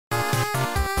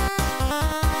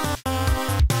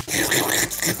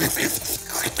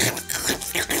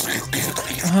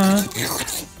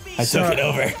I took it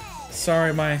over.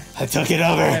 Sorry, I took it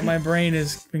over. My brain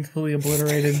has been completely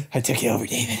obliterated. I took it over,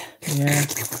 David. Yeah.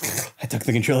 I took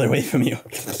the controller away from you.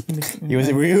 It was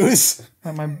a ruse.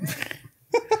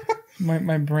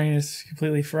 My brain is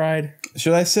completely fried.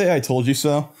 Should I say I told you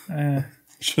so?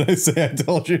 Should I say I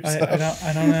told you so?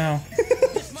 I don't know.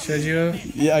 Should you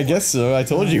have? Yeah, I guess so. I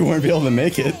told you weren't be able to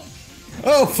make it.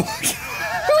 Oh, fuck.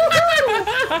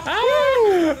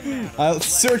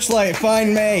 Searchlight,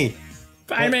 find me.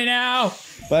 Find me now.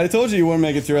 But I told you wouldn't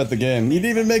make it throughout the game. You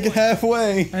didn't even make it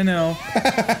halfway. I know.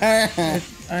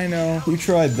 I know. You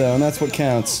tried though, and that's what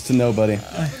counts to nobody.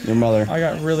 Your mother. I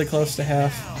got really close to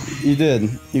half. You did.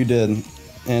 You did.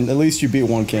 And at least you beat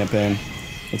one campaign.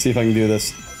 Let's see if I can do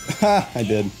this. Ha! I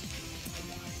did.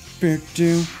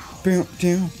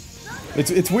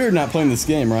 It's weird not playing this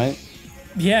game, right?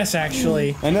 Yes,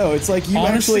 actually. I know, it's like you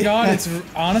honest actually-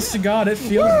 honest to God, it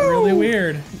feels really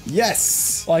weird.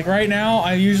 Yes! Like right now,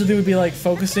 I usually would be like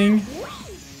focusing,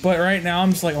 but right now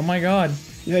I'm just like, oh my God.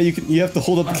 Yeah, you have to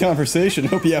hold up the conversation.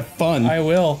 Hope you have fun. I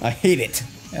will. I hate it.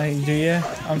 Do you?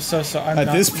 I'm so sorry.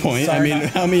 At this point, I mean,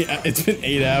 how many? It's been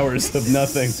 8 hours of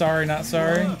nothing. Sorry, not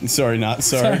sorry. Sorry, not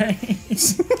sorry.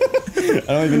 I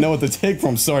don't even know what to take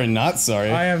from sorry, not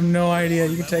sorry. I have no idea.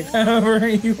 You can take however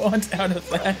you want out of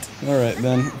that. All right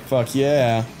then. Fuck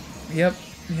yeah. Yep.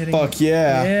 Fuck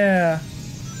yeah. Yeah.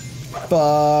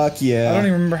 Fuck yeah. I don't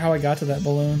even remember how I got to that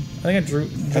balloon. I think I drew.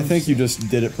 I think you just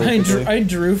did it perfectly. I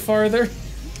drew farther.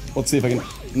 Let's see if I can.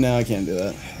 No, I can't do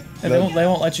that. And they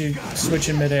won't let you switch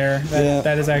in midair.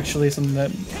 That is actually something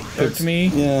that irked me.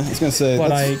 Yeah, I was gonna say.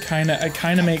 But it kind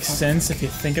of makes sense if you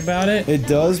think about it. It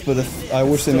does, but I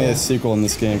wish they made a sequel in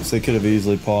this game because they could have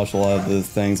easily polished a lot of the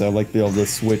things. I'd like to be able to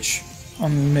switch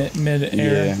on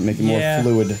mid-air. Yeah, make it more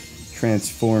fluid,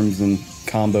 transforms and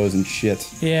combos and shit.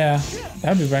 Yeah,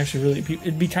 that'd be actually really.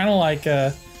 It'd be kind of like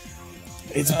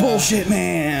it's bullshit,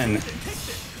 man.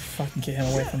 Fucking get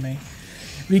him away from me.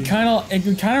 It would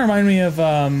kind of remind me of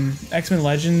X-Men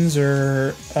Legends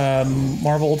or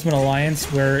Marvel Ultimate Alliance,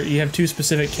 where you have two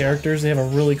specific characters. They have a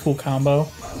really cool combo.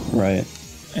 Right.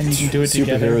 And you can do it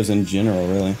together. Superheroes in general,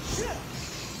 really.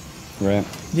 Right.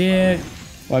 Yeah.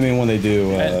 Well, I mean, when they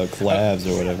do collabs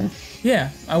or whatever.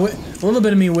 Yeah. A little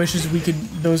bit of me wishes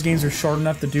those games are short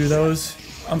enough to do those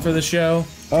for the show.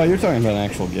 Oh, you're talking about an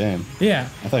actual game. Yeah.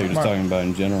 I thought you were just talking about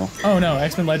in general. Oh no,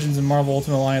 X-Men Legends and Marvel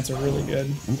Ultimate Alliance are really good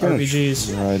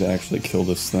RPGs. Try to actually kill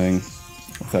this thing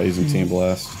without using Team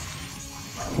Blast.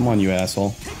 Come on, you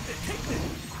asshole.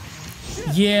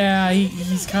 Yeah,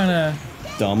 he's kind of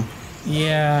dumb.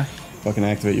 Yeah. Fucking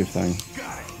activate your thing.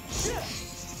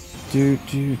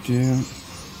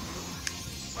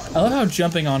 I love how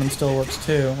jumping on him still works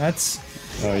too.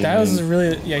 That was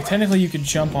really technically you could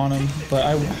jump on him,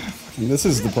 but This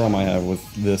is the problem I have with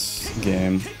this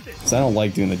game. Cause I don't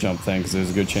like doing the jump thing because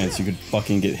there's a good chance you could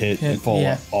fucking get hit and fall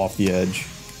off the edge.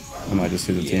 I might just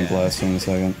do the Team Blast in a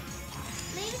second.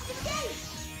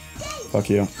 Fuck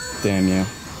you. Damn you.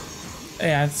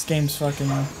 Yeah, this game's fucking...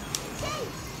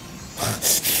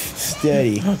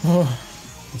 Steady.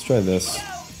 Let's try this.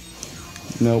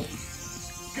 Nope.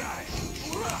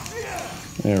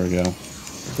 There we go.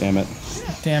 Damn it.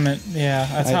 Damn it. Yeah,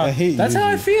 I hate that's how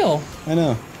I feel. I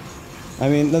know. I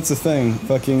mean, that's the thing.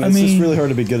 Fucking, it's just really hard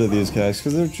to be good at these guys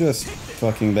because they're just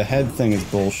fucking. The head thing is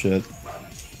bullshit.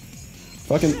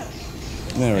 Fucking.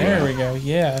 There we go.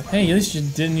 Yeah. Hey, at least you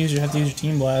didn't have to use your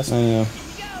Team Blast. I know.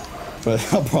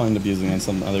 But I'll probably end up using it on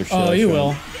some other shit. Oh, you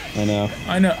will. I know.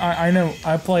 I know.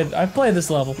 I played this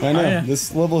level. I know.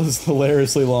 This level is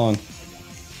hilariously long.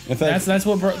 In fact,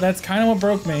 that's kind of what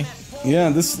broke me. Yeah,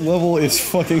 this level is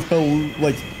fucking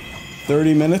like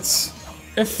 30 minutes.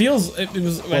 It feels it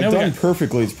was like done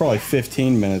perfectly. It's probably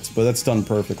 15 minutes, but that's done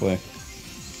perfectly.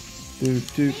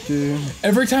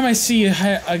 Every time I see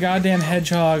a goddamn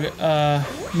hedgehog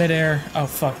midair, oh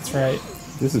fuck, that's right.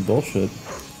 This is bullshit.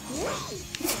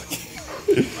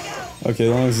 Okay,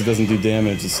 as long as it doesn't do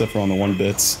damage, except for on the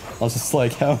 1-bits. I was just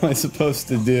like, how am I supposed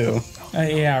to do?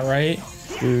 Yeah, right.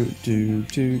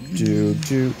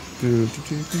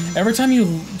 Every time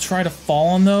you try to fall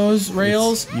on those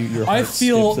rails, I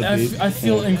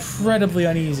feel incredibly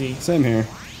uneasy. Same here.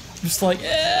 Just like,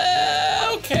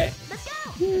 okay.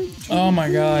 Oh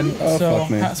my god. Oh, fuck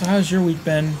me. So how's your week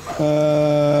been?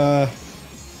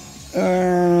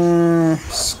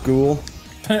 School.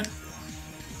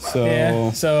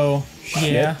 So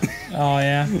yeah. Oh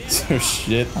yeah. So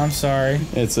shit. I'm sorry.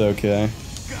 It's okay.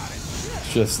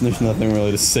 Just there's nothing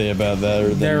really to say about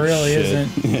that. There really shit.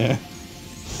 isn't. Yeah.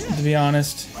 To be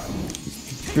honest.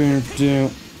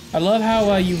 I love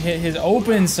how you hit his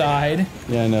open side.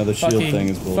 Yeah, I know the shield thing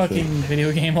is bullshit. Fucking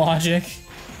video game logic.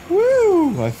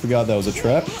 Woo! I forgot that was a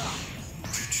trap.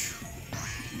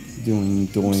 Doing.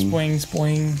 Spoing,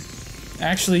 spoing.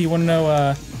 Actually, you want to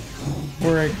know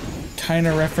where I kind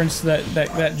of referenced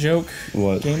that joke?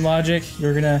 What? Game logic.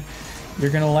 You're gonna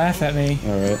laugh at me.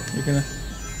 All right.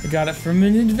 I got it from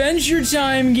an Adventure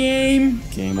Time game.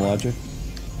 Game logic.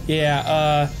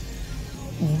 Yeah.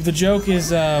 The joke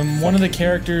is one of the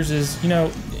characters is you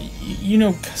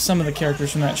know some of the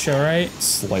characters from that show, right?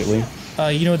 Slightly.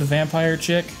 You know the vampire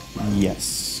chick?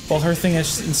 Yes. Well, her thing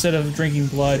is instead of drinking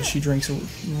blood, she drinks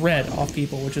red off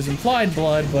people, which is implied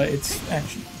blood, but it's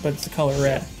the color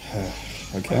red.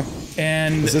 Okay.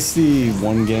 And is this the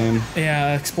one game?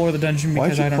 Yeah, explore the dungeon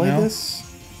because I don't know. This?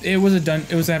 It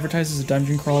was advertised as a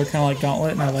dungeon crawler, kind of like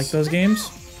Gauntlet, and I like those games.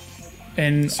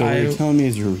 And so what you're telling me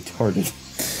is you're retarded.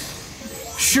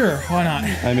 Sure, why not?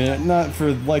 I mean, not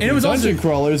for like dungeon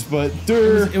crawlers, but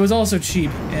it was also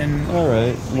cheap. And all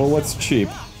right, well, what's cheap?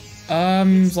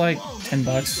 It's like $10.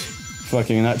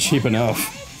 Fucking not cheap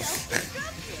enough.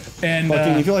 And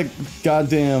fucking, if you like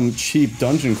goddamn cheap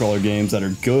dungeon crawler games that are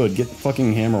good, get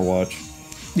fucking Hammerwatch.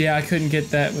 Yeah, I couldn't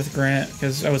get that with Grant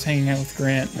because I was hanging out with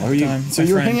Grant at the time. So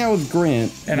you were hanging out with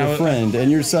Grant, and your friend,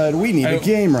 and you said we need a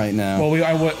game right now. Well, we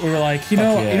were like, you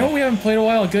know what we haven't played a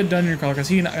while, a good dungeon crawler,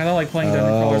 because I like playing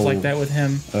dungeon crawlers like that with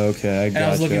him. Okay, I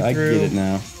got you. I get it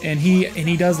now. And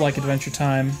he does like Adventure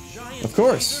Time. Of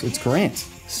course, it's Grant.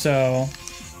 So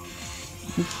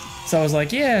I was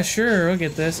like, yeah, sure, we'll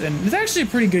get this, and it's actually a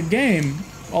pretty good game,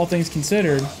 all things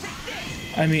considered.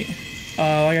 I mean,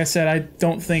 like I said, I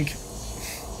don't think.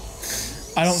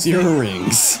 Zero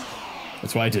rings.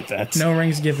 That's why I did that. No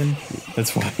rings given.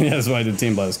 That's why I did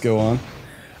Team Blast. Go on.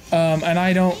 And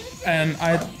I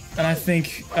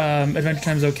think Adventure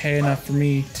Time's okay enough for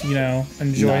me to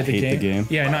enjoy the game.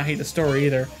 Yeah, not hate the story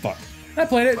either. Fuck. I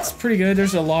played it. It's pretty good.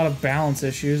 There's a lot of balance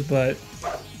issues, but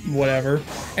whatever.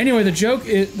 Anyway, the joke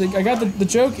is the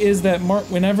joke is that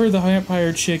whenever the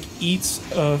vampire chick eats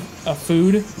a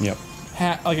food. Yep.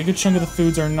 Like a good chunk of the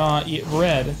foods are not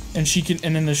red, and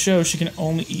in the show she can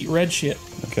only eat red shit.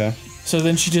 Okay. So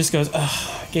then she just goes,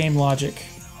 ugh, game logic.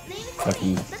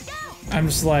 Fucking. I'm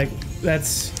just like,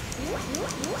 that's.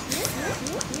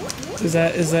 Is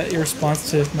that your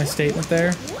response to my statement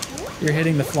there? You're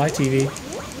hitting the Fly TV,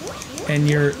 and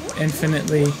you're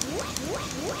infinitely.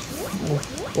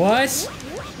 What?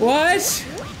 What?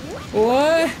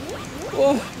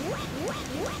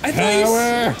 I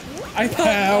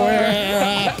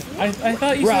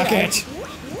thought you Rocket!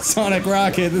 Said Sonic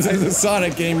Rocket. This is a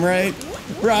Sonic game, right?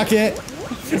 Rocket!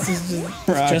 This is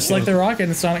just like the Rocket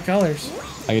in Sonic Colors.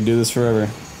 I can do this forever.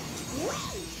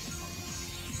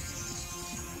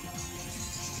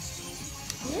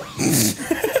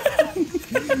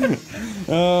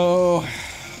 Oh.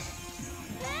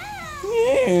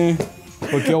 Yeah.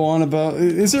 But go on about.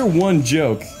 Is there one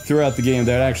joke throughout the game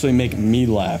that would actually make me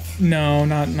laugh? No,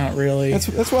 not really.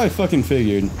 That's what I fucking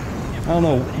figured. I don't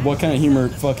know what kind of humor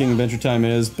fucking Adventure Time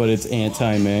is, but it's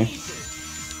anti-me.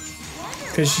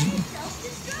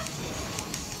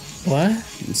 What?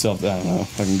 So, I don't know.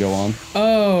 I can go on.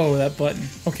 Oh, that button.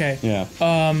 Okay. Yeah.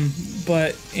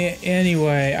 But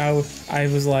anyway, I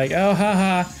was like, oh,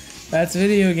 haha, that's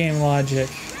video game logic.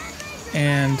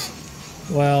 And,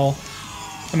 well,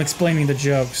 I'm explaining the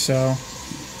joke, so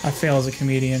I fail as a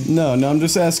comedian. No, I'm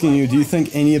just asking you, do you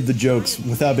think any of the jokes,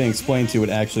 without being explained to you, would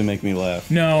actually make me laugh?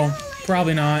 No,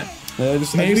 probably not. Yeah, I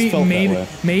just felt that way.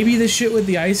 Maybe the shit with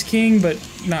the Ice King, but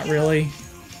not really.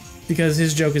 Because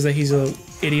his joke is that he's a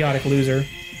idiotic loser.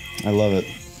 I love it.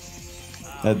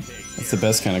 That's the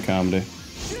best kind of comedy.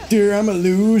 Dear, I'm a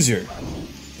loser.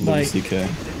 Like, CK.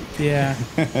 Yeah.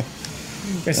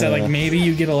 Like I said, like maybe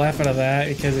you get a laugh out of that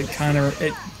because it kind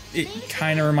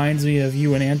of reminds me of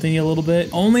you and Anthony a little bit,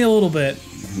 only a little bit.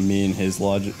 Me and his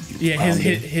logic. Yeah,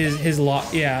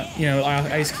 yeah, you know,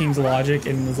 Ice King's logic,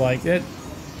 and was like that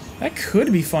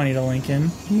could be funny to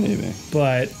Lincoln. Maybe,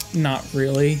 but not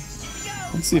really.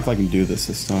 Let's see if I can do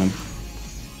this time.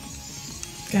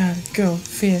 Gotta go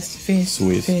fist.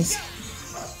 Sweet. Fist.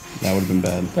 That would have been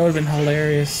bad. That would have been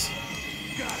hilarious.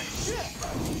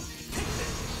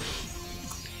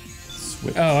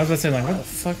 Sweet. I was about to say, like, what the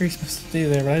fuck are you supposed to do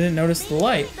there? But I didn't notice the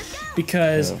light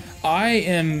because I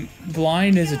am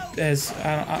blind as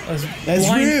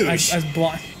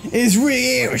blind. As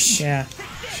Rouge. Yeah,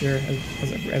 sure.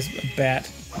 As a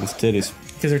bat. It's titties.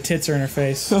 Because her tits are in her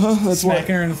face. That's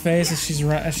smacking her in the face as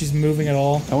she's moving at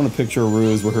all. I want to picture a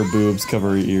Ruse where her boobs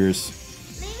cover her ears.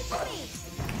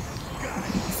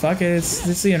 Fuck it,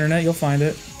 it's the internet. You'll find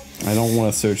it. I don't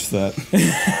want to search that.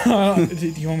 Do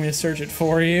you want me to search it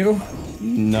for you?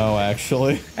 No,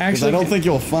 actually. Because I don't think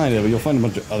you'll find it, but you'll find a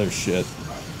bunch of other shit.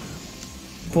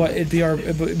 But it'd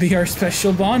be our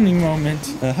special bonding moment.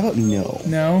 How about no?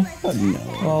 No? How about no?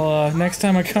 Well, next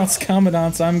time I cross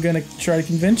Commandants, I'm gonna try to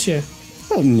convince you.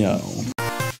 Oh no.